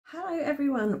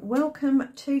everyone, welcome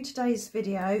to today's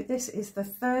video. This is the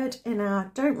third in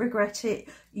our Don't Regret It,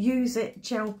 Use It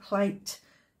gel plate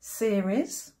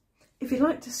series. If you'd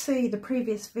like to see the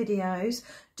previous videos,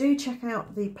 do check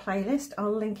out the playlist.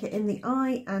 I'll link it in the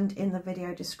eye and in the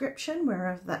video description,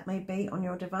 wherever that may be on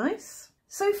your device.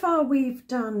 So far we've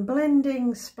done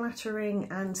blending, splattering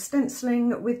and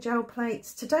stenciling with gel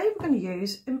plates. Today we're going to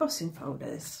use embossing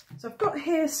folders. So I've got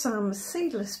here some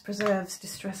Seedless Preserves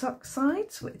Distress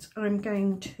Oxides, which I'm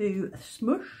going to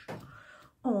smush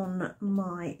on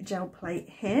my gel plate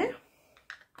here.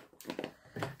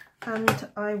 And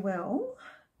I will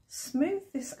smooth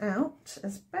this out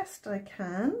as best I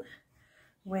can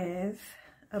with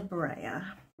a brayer.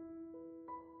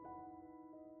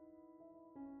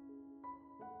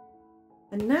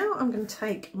 And now I'm going to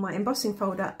take my embossing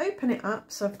folder, open it up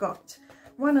so I've got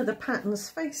one of the patterns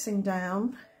facing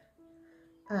down,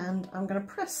 and I'm going to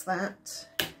press that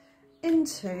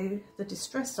into the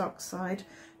Distress Oxide,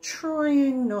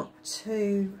 trying not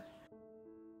to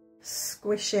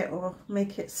squish it or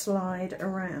make it slide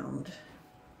around.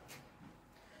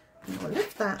 And I'll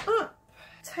lift that up,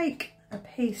 take a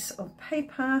piece of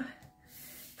paper,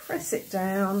 press it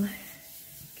down,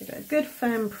 give it a good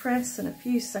firm press and a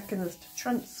few seconds to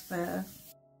transfer.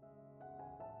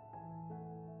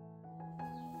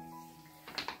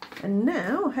 And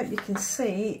now I hope you can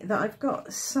see that I've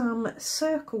got some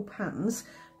circle patterns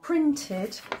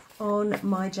printed on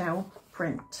my gel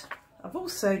print. I've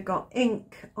also got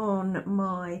ink on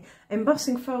my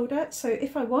embossing folder, so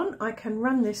if I want I can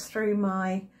run this through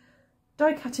my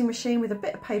die cutting machine with a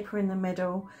bit of paper in the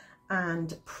middle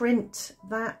and print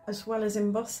that as well as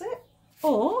emboss it.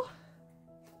 Or,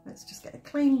 let's just get a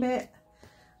clean bit,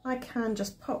 I can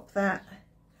just pop that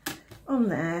on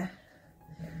there.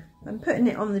 I'm putting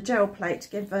it on the gel plate to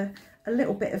give a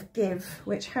little bit of give,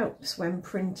 which helps when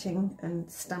printing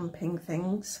and stamping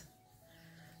things.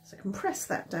 So I can press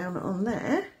that down on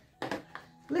there,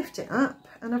 lift it up,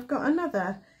 and I've got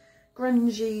another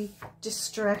grungy,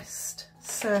 distressed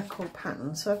circle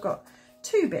pattern. So I've got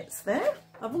two bits there.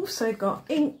 I've also got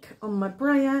ink on my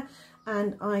brayer,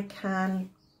 and I can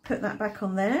put that back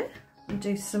on there and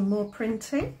do some more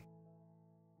printing.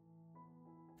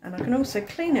 And I can also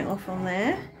clean it off on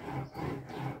there.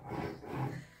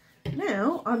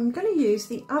 Now I'm going to use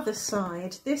the other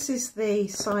side. This is the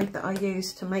side that I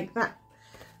used to make that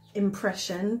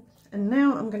impression, and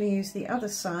now I'm going to use the other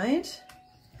side.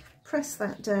 Press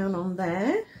that down on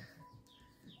there,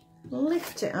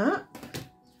 lift it up,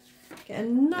 get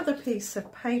another piece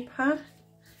of paper,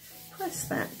 press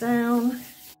that down,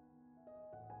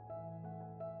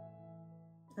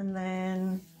 and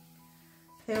then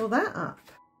peel that up.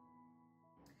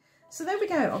 So there we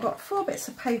go, I've got 4 bits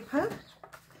of paper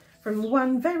from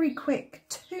one very quick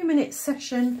 2-minute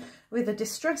session with a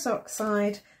Distress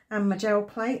Oxide and my gel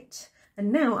plate,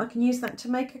 and now I can use that to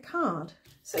make a card.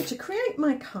 So to create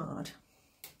my card,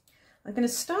 I'm going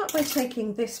to start by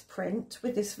taking this print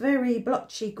with this very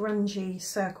blotchy, grungy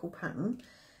circle pattern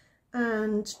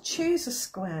and choose a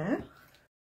square,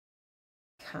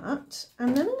 cut,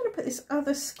 and then I'm going to put this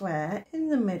other square in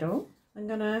the middle. I'm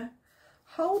going to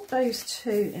hold those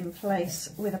two in place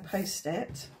with a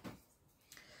post-it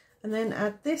and then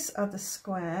add this other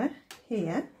square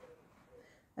here.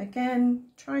 Again,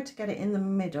 try to get it in the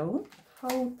middle,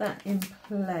 hold that in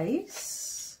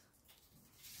place,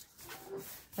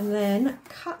 and then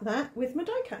cut that with my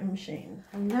die cutting machine.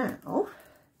 And now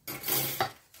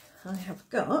I have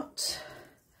got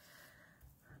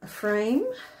a frame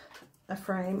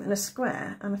and a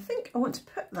square, and I think I want to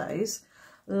put those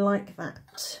like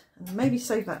that and maybe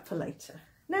save that for later.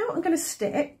 Now I'm going to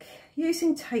stick,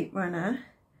 using tape runner,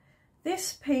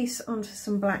 this piece onto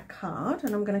some black card,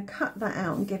 and I'm going to cut that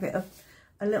out and give it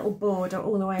a little border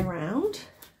all the way around.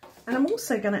 And I'm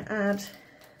also going to add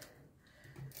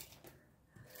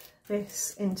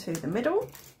this into the middle.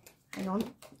 Hang on,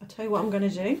 I'll tell you what I'm going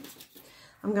to do.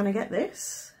 I'm going to get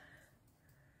this,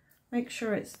 make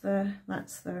sure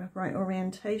that's the right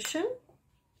orientation,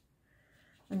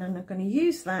 and then I'm going to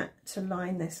use that to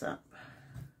line this up,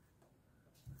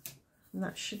 and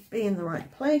that should be in the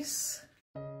right place.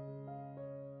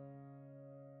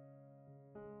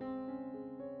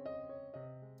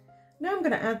 Now I'm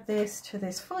going to add this to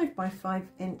this 5x5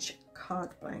 inch card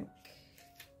blank.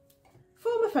 For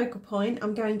my focal point,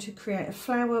 I'm going to create a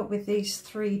flower with these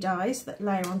 3 dies that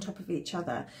layer on top of each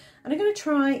other, and I'm going to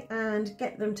try and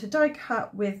get them to die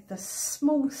cut with the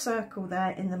small circle there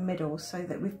in the middle, so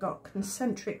that we've got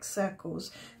concentric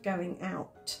circles going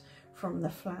out from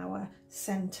the flower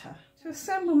centre. To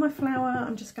assemble my flower,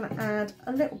 I'm just going to add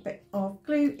a little bit of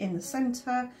glue in the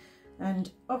centre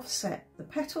and offset the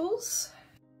petals.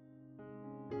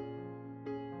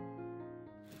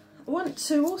 I want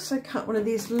to also cut one of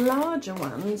these larger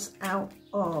ones out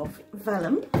of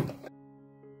vellum.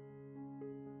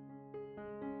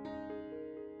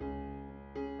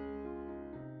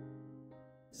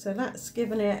 So that's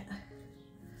given it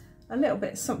a little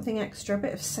bit something extra, a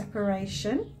bit of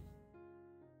separation.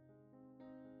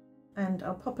 And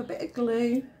I'll pop a bit of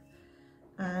glue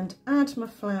and add my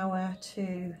flower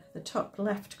to the top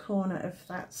left corner of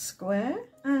that square.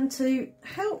 And to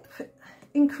help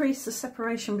increase the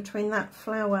separation between that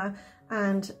flower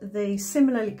and the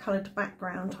similarly coloured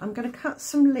background, I'm going to cut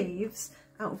some leaves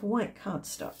out of white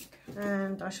cardstock,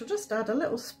 and I shall just add a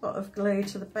little spot of glue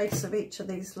to the base of each of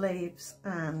these leaves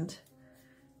and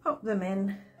pop them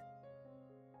in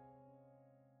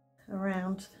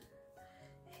around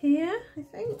here, I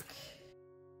think.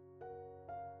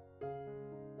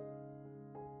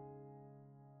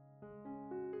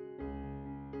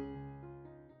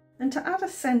 And to add a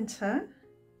centre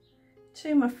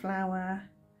to my flower,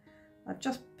 I've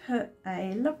just put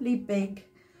a lovely big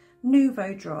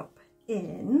Nouveau drop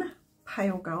in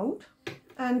pale gold,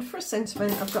 and for a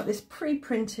sentiment I've got this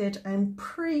pre-printed and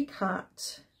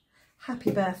pre-cut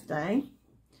happy birthday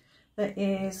that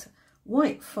is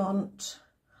white font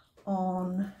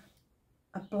on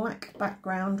a black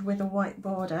background with a white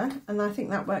border, and I think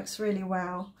that works really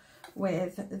well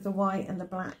with the white and the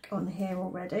black on here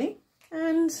already.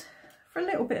 And for a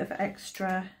little bit of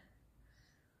extra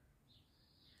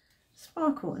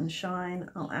sparkle and shine,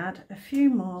 I'll add a few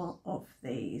more of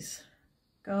these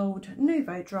gold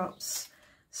Nouveau drops,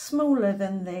 smaller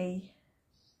than the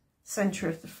centre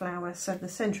of the flower, so the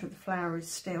centre of the flower is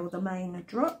still the main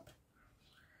drop.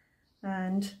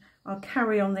 And I'll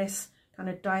carry on this kind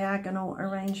of diagonal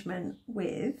arrangement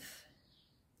with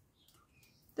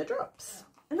the drops.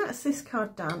 And that's this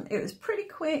card done. It was pretty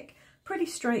quick, pretty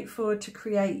straightforward to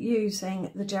create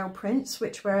using the gel prints,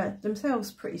 which were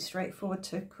themselves pretty straightforward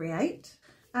to create.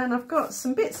 And I've got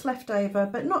some bits left over,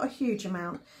 but not a huge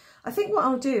amount. I think what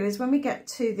I'll do is when we get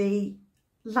to the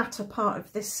latter part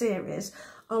of this series,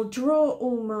 I'll draw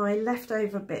all my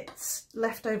leftover bits,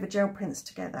 leftover gel prints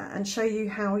together, and show you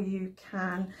how you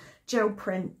can gel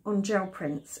print on gel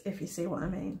prints, if you see what I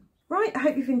mean. Right, I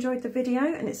hope you've enjoyed the video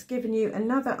and it's given you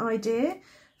another idea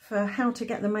for how to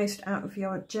get the most out of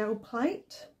your gel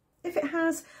plate. If it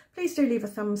has, please do leave a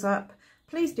thumbs up,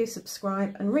 please do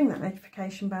subscribe and ring that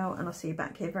notification bell, and I'll see you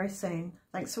back here very soon.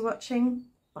 Thanks for watching,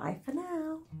 bye for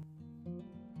now.